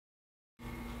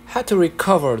how to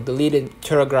recover deleted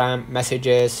Telegram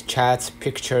messages, chats,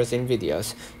 pictures, and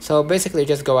videos. So basically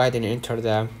just go ahead and enter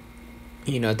the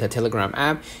the Telegram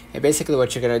app, and basically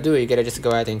what you're gonna do, you're gonna just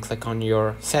go ahead and click on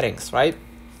your settings, right?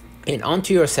 And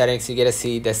onto your settings, you're gonna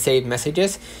see the saved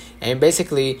messages, and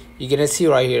basically you're gonna see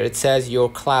right here it says your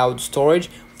cloud storage.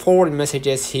 Forward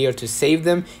messages here to save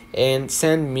them, and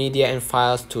send media and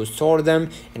files to store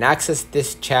them, and access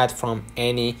this chat from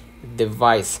any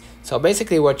device. So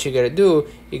basically what you're gonna do,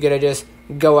 you're gonna just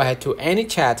go ahead to any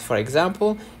chat, for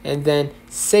example, and then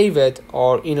save it,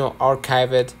 or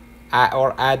archive it,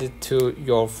 or add it to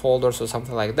your folders or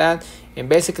something like that. And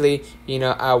basically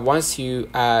once you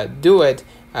do it,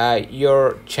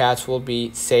 your chats will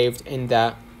be saved in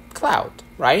the cloud,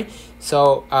 right?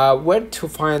 So where to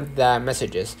find the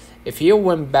messages? If you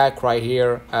went back right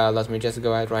here, let me just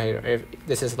go ahead right here. If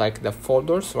this is like the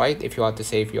folders, right? If you want to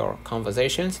save your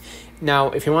conversations.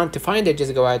 Now if you want to find it,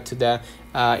 just go ahead to the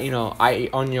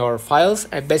on your files.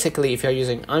 Basically if you're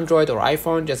using Android or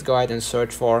iPhone, just go ahead and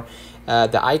search for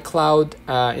the iCloud.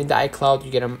 In the iCloud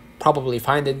you're gonna probably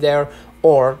find it there,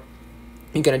 or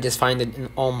you're gonna just find it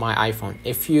on my iPhone.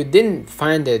 If you didn't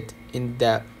find it in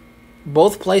the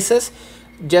both places,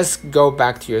 just go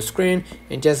back to your screen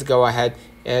and just go ahead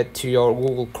to your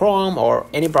Google Chrome or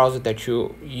any browser that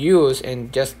you use,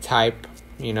 and just type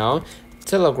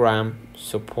Telegram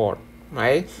support,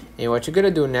 right? And what you're gonna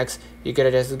do next, you're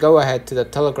gonna just go ahead to the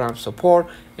Telegram support,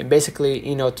 and basically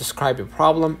describe your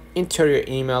problem, enter your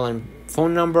email and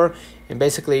phone number, and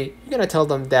basically you're gonna tell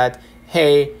them that,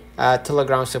 hey,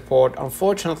 Telegram support,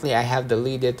 unfortunately I have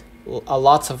deleted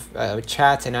lots of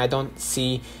chats and I don't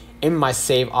see in my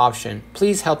save option.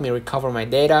 Please help me recover my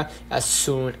data as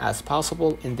soon as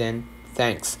possible, and then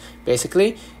thanks.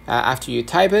 Basically after you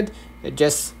type it,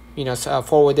 just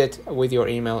forward it with your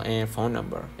email and phone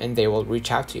number, and they will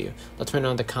reach out to you. Let me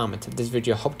know in the comments if this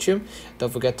video helped you.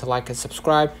 Don't forget to like and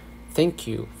subscribe. Thank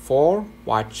you for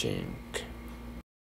watching.